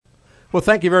Well,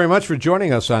 thank you very much for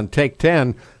joining us on Take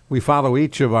 10. We follow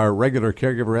each of our regular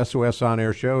Caregiver SOS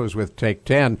on-air shows with Take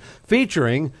 10,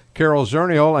 featuring Carol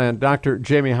Zernial and Dr.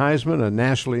 Jamie Heisman, a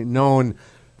nationally known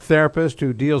therapist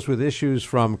who deals with issues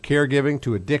from caregiving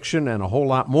to addiction and a whole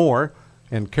lot more.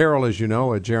 And Carol, as you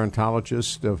know, a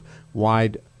gerontologist of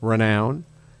wide renown.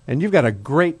 And you've got a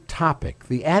great topic,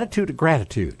 the attitude of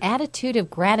gratitude. Attitude of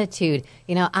gratitude.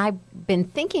 You know, I've been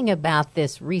thinking about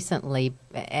this recently.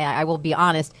 I will be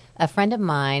honest. A friend of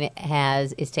mine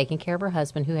is taking care of her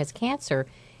husband who has cancer,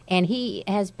 and he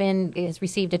has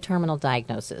received a terminal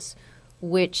diagnosis,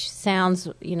 which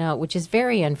is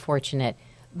very unfortunate.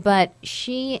 But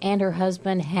she and her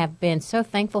husband have been so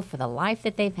thankful for the life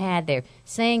that they've had. They're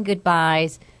saying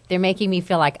goodbyes. They're making me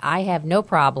feel like I have no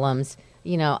problems.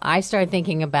 You know, I started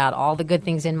thinking about all the good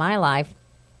things in my life,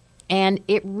 and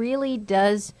it really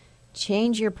does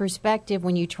change your perspective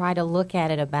when you try to look at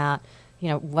it about, you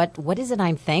know, what is it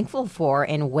I'm thankful for,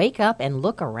 and wake up and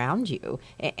look around you.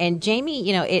 And Jamie,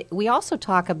 you know, we also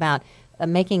talk about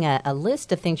making a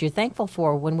list of things you're thankful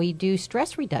for when we do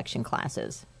stress reduction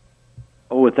classes.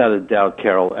 Oh, without a doubt,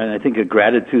 Carol. And I think a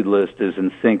gratitude list is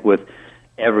in sync with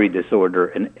every disorder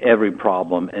and every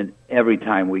problem and every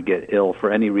time we get ill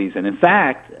for any reason. In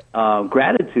fact,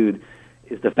 gratitude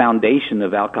is the foundation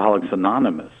of Alcoholics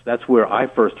Anonymous. That's where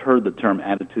I first heard the term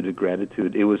attitude of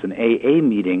gratitude. It was an AA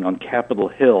meeting on Capitol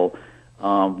Hill,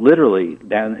 literally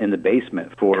down in the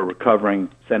basement for recovering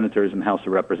senators and House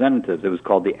of Representatives. It was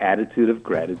called the Attitude of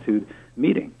Gratitude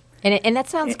meeting. And that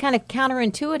sounds kind of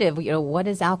counterintuitive. You know, what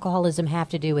does alcoholism have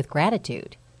to do with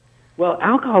gratitude? Well,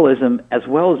 alcoholism, as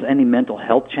well as any mental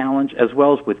health challenge, as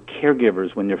well as with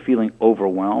caregivers when they're feeling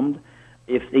overwhelmed,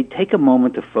 if they take a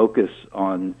moment to focus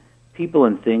on people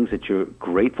and things that you're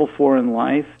grateful for in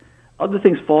life, other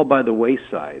things fall by the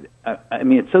wayside. I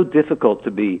mean, it's so difficult to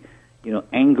be, you know,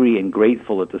 angry and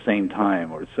grateful at the same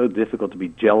time, or it's so difficult to be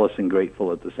jealous and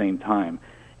grateful at the same time.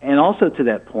 And also to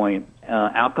that point,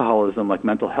 alcoholism, like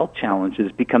mental health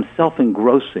challenges, become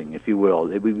self-engrossing, if you will.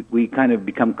 We kind of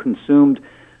become consumed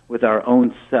with our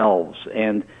own selves.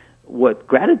 And what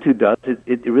gratitude does,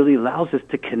 it really allows us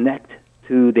to connect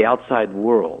to the outside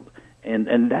world.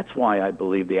 And that's why I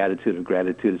believe the attitude of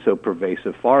gratitude is so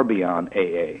pervasive, far beyond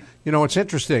AA. You know, it's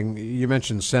interesting. You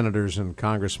mentioned senators and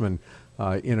congressmen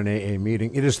in an AA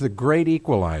meeting. It is the great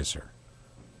equalizer.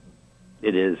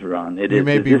 It is, Ron. You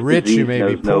may be rich, you may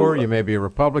be poor, you may be a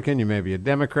Republican, you may be a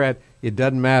Democrat. It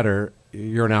doesn't matter.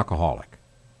 You're an alcoholic.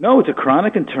 No, it's a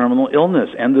chronic and terminal illness.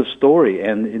 End of story.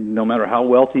 And no matter how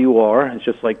wealthy you are, it's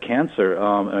just like cancer.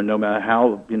 Or no matter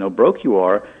how broke you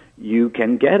are, you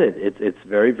can get it. It's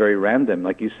very, very random.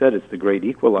 Like you said, it's the great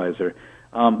equalizer.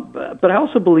 But I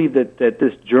also believe that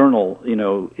this journal,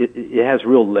 it has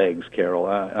real legs, Carol.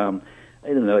 I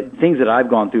don't know, things that I've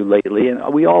gone through lately,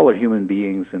 and we all are human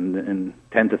beings and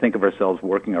tend to think of ourselves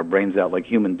working our brains out like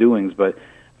human doings, but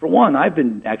for one, I've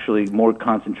been actually more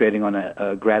concentrating on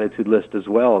a gratitude list as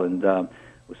well, and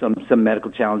some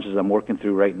medical challenges I'm working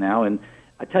through right now, and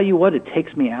I tell you what, it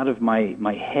takes me out of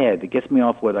my head. It gets me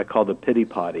off what I call the pity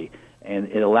potty, and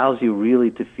it allows you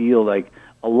really to feel like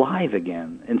alive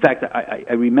again. In fact,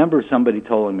 I remember somebody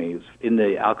telling me, it was in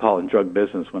the alcohol and drug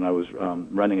business when I was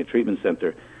running a treatment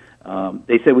center.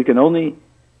 They said we can only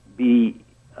be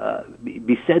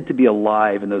said to be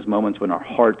alive in those moments when our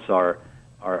hearts are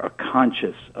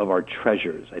conscious of our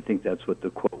treasures. I think that's what the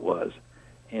quote was.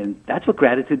 And that's what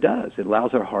gratitude does. It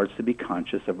allows our hearts to be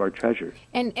conscious of our treasures.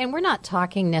 And we're not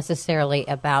talking necessarily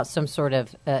about some sort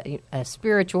of a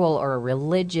spiritual or a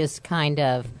religious kind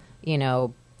of,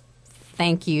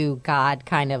 thank you, God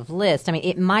kind of list. I mean,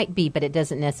 it might be, but it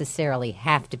doesn't necessarily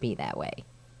have to be that way.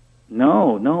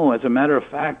 No. As a matter of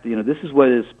fact, this is what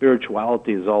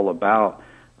spirituality is all about.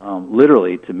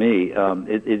 Literally, to me,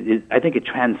 I think it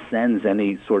transcends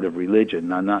any sort of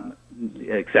religion. I'm not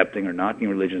accepting or knocking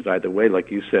religions either way.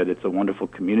 Like you said, it's a wonderful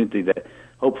community that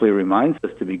hopefully reminds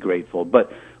us to be grateful.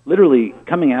 But literally,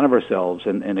 coming out of ourselves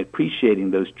and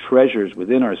appreciating those treasures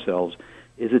within ourselves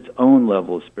is its own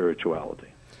level of spirituality.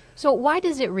 So why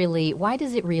does it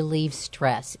relieve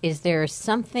stress? Is there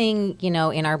something, in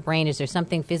our brain, is there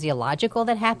something physiological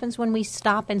that happens when we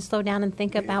stop and slow down and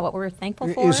think about what we're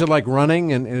thankful for? Is it like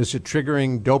running, and is it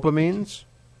triggering dopamines?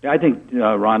 Yeah, I think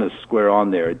Ron is square on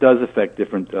there. It does affect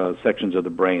different sections of the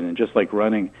brain, and just like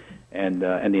running and the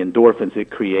endorphins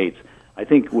it creates, I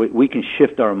think we can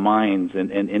shift our minds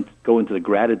and go into the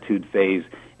gratitude phase,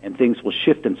 and things will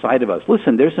shift inside of us.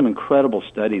 Listen, there's some incredible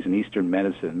studies in Eastern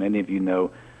medicine. Many of you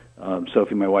know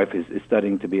Sophie, my wife, is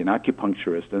studying to be an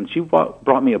acupuncturist, and she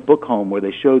brought me a book home where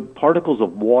they showed particles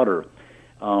of water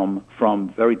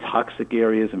from very toxic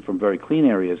areas and from very clean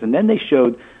areas, and then they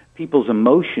showed people's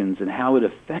emotions and how it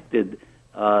affected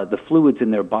the fluids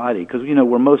in their body, because,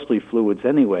 we're mostly fluids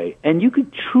anyway. And you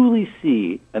could truly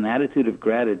see an attitude of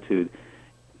gratitude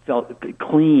felt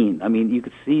clean. I mean, you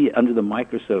could see under the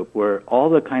microscope where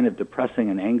all the kind of depressing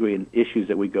and angry and issues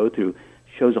that we go through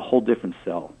shows a whole different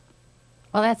cell.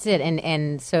 Well, that's it.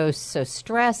 And so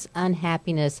stress,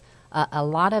 unhappiness, a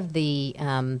lot of the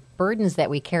burdens that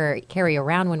we carry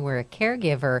around when we're a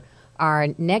caregiver are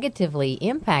negatively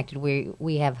impacted.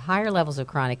 We have higher levels of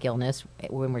chronic illness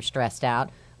when we're stressed out.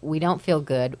 We don't feel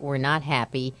good. We're not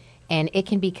happy. And it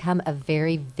can become a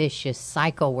very vicious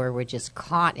cycle where we're just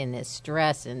caught in this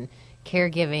stress and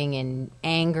caregiving and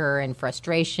anger and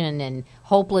frustration and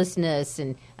hopelessness.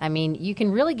 And, I mean, you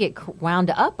can really get wound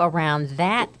up around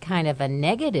that kind of a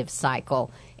negative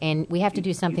cycle. And we have to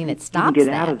do something that stops that. You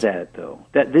can get out of that, though.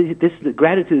 The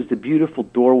gratitude is the beautiful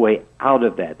doorway out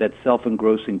of that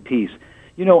self-engrossing piece.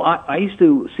 I used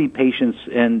to see patients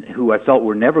who I felt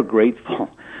were never grateful.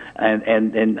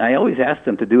 And I always asked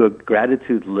them to do a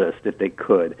gratitude list if they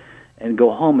could, and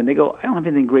go home and they go, I don't have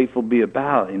anything grateful to be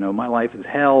about. My life is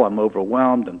hell. I'm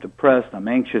overwhelmed. I'm depressed. I'm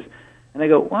anxious. And I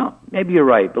go, well, maybe you're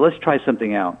right, but let's try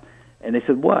something out. And they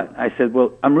said, what? I said,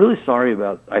 well, I'm really sorry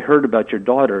I heard about your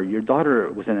daughter. Your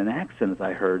daughter was in an accident,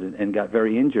 I heard, and got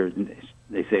very injured. And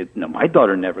they said, no, my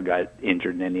daughter never got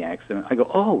injured in any accident. I go,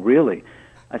 oh, really?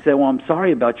 I said, well, I'm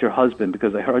sorry about your husband,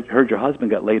 because I heard your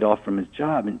husband got laid off from his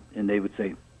job. And they would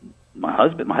say, my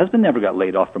husband never got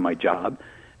laid off from my job.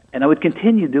 And I would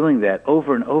continue doing that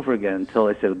over and over again until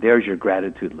I said, there's your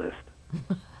gratitude list.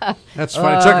 That's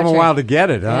funny. It took them a while to get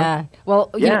it, huh? Yeah. Well,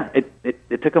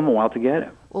 it took them a while to get it.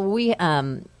 Well, we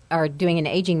are doing an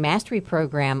Aging Mastery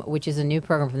program, which is a new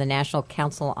program from the National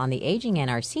Council on the Aging and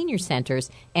our senior centers.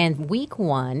 And week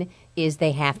 1 is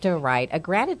they have to write a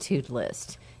gratitude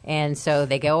list. And so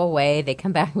they go away, they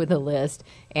come back with a list.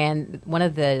 And one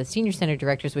of the senior center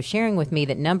directors was sharing with me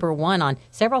that number 1 on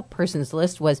several persons'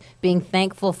 list was being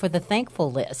thankful for the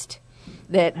thankful list.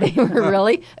 That they were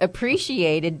really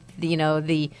appreciated,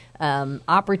 the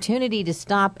opportunity to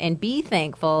stop and be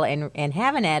thankful and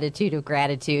have an attitude of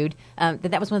gratitude,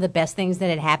 that was one of the best things that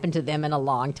had happened to them in a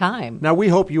long time. Now, we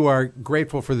hope you are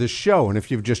grateful for this show. And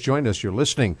if you've just joined us, you're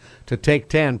listening to Take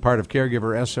 10, part of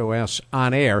Caregiver SOS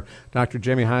On Air. Dr.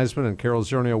 Jamie Heisman and Carol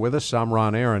Zernial with us. I'm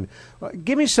Ron Aaron.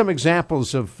 Give me some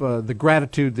examples of the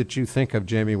gratitude that you think of,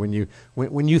 Jamie, when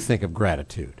you think of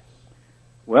gratitude.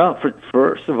 Well,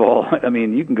 first of all, I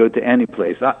mean, you can go to any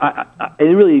place. It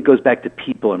really goes back to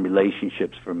people and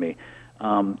relationships for me.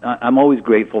 I'm always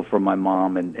grateful for my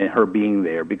mom and her being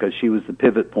there, because she was the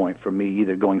pivot point for me,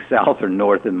 either going south or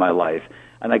north in my life.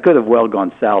 And I could have well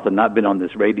gone south and not been on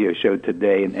this radio show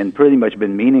today and pretty much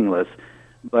been meaningless.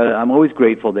 But I'm always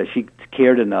grateful that she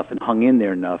cared enough and hung in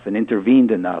there enough and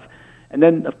intervened enough. And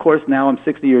then, of course, now I'm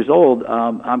 60 years old.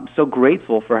 I'm so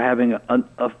grateful for having a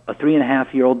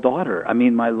 3.5-year-old daughter. I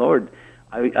mean, my Lord,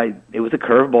 it was a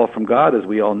curveball from God, as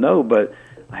we all know. But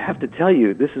I have to tell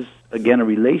you, this is, again, a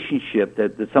relationship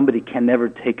that somebody can never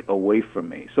take away from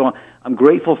me. So I'm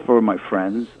grateful for my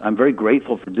friends. I'm very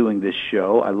grateful for doing this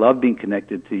show. I love being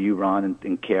connected to you, Ron,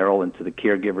 and Carol, and to the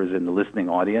caregivers in the listening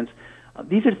audience.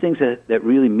 These are things that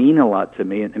really mean a lot to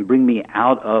me and bring me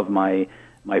out of my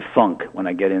funk when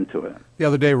I get into it. The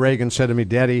other day, Reagan said to me,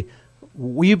 Daddy,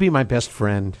 will you be my best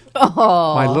friend?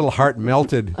 Oh. My little heart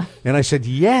melted. And I said,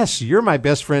 yes, you're my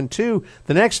best friend, too.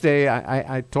 The next day,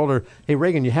 I told her, hey,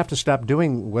 Reagan, you have to stop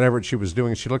doing whatever she was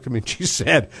doing. She looked at me and she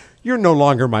said, you're no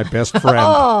longer my best friend.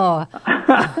 Oh.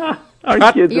 You're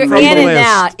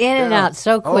in and out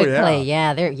so quickly.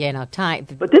 Yeah, time.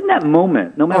 But didn't that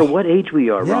moment, no matter what age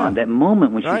we are, Ron, that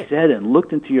moment when she said it and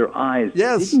looked into your eyes,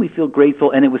 didn't we feel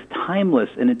grateful? And it was timeless,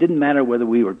 and it didn't matter whether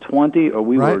we were 20 or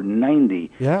we were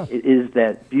 90. Yeah. It is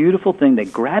that beautiful thing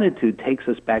that gratitude takes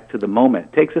us back to the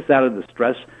moment, takes us out of the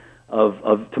stress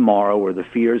of tomorrow or the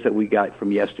fears that we got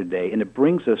from yesterday, and it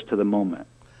brings us to the moment.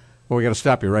 Well, we got to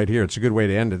stop you right here. It's a good way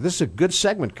to end it. This is a good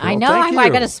segment, Carol. I know. I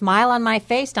got a smile on my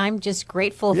face. I'm just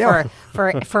grateful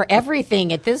for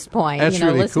everything at this point. That's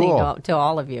really listening cool. to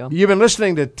all of you. You've been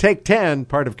listening to Take 10,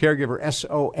 part of Caregiver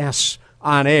SOS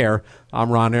On Air.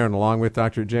 I'm Ron Aaron, along with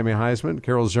Dr. Jamie Heisman,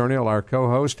 Carol Zernial, our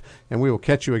co-host, and we will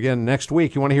catch you again next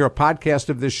week. You want to hear a podcast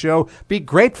of this show? Be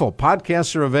grateful.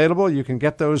 Podcasts are available. You can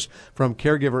get those from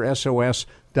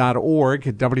caregiversos.org,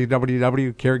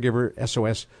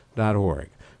 www.caregiversos.org.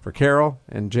 For Carol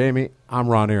and Jamie, I'm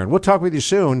Ron Aaron. We'll talk with you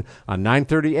soon on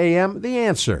 9:30 a.m. The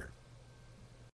Answer.